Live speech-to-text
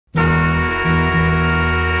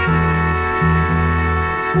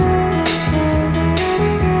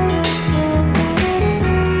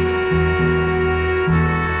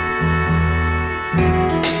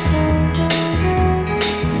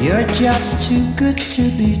just too good to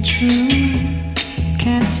be true.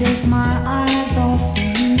 Can't take my eyes off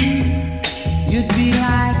of you. You'd be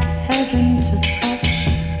like heaven to touch.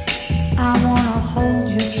 I wanna hold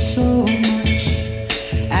you so much.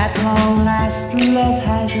 At long last love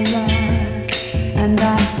has arrived, and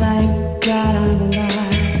I thank God I'm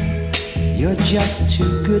alive. You're just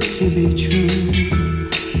too good to be true.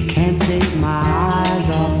 Can't take my eyes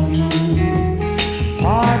off you.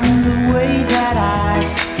 Pardon the way that I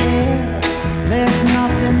stare. There's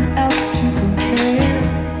nothing else to compare.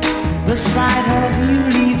 The sight of you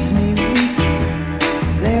leaves me weak.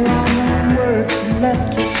 There are no words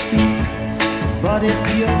left to speak. But if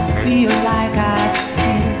you feel like I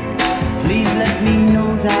feel, please let me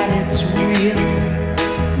know that it's real.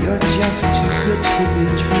 You're just too good to be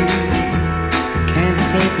true. Can't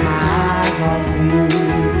take my eyes off you.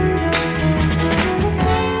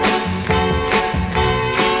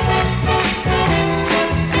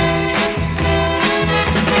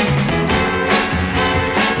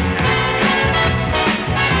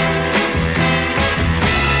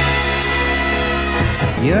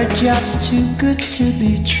 You're just too good to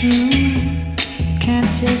be true.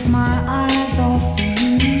 Can't take my eyes off of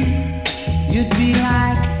you. You'd be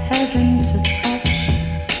like heaven to touch.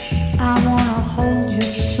 I wanna hold you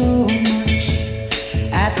so much.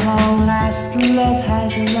 At long last love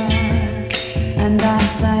has arrived, and I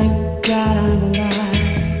thank God I'm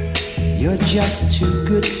alive. You're just too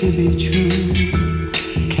good to be true.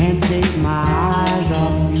 Can't take my eyes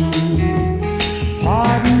off you.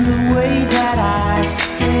 Pardon the way that I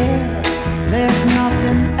stare. There's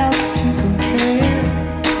nothing else to compare.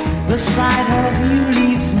 The sight of you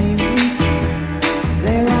leaves me weak.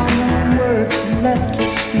 There are no words left to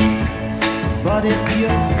speak. But if you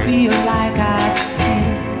feel like I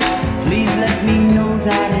feel, please let me know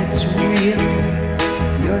that it's real.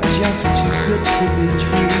 You're just too good to be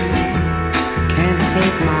true. Can't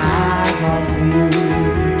take my eyes off you.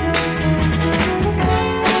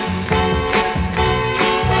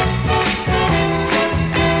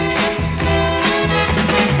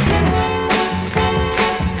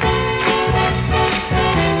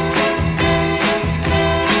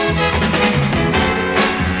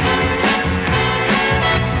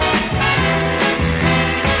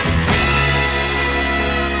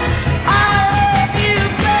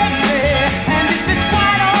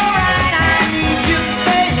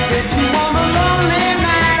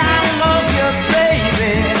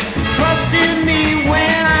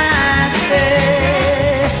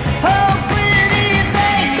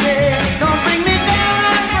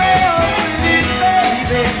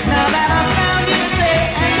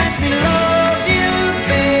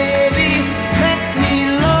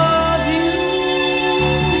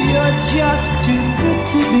 Just too good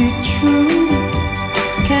to be true.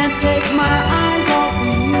 Can't take my eyes off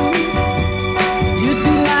of you. You'd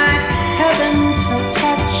be like heaven to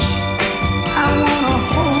touch. I wanna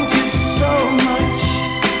hold you so much.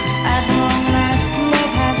 At long last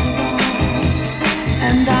love has arrived,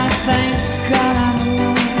 and I thank God I'm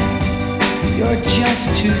alive. You're just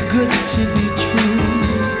too good to be true.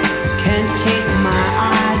 Can't take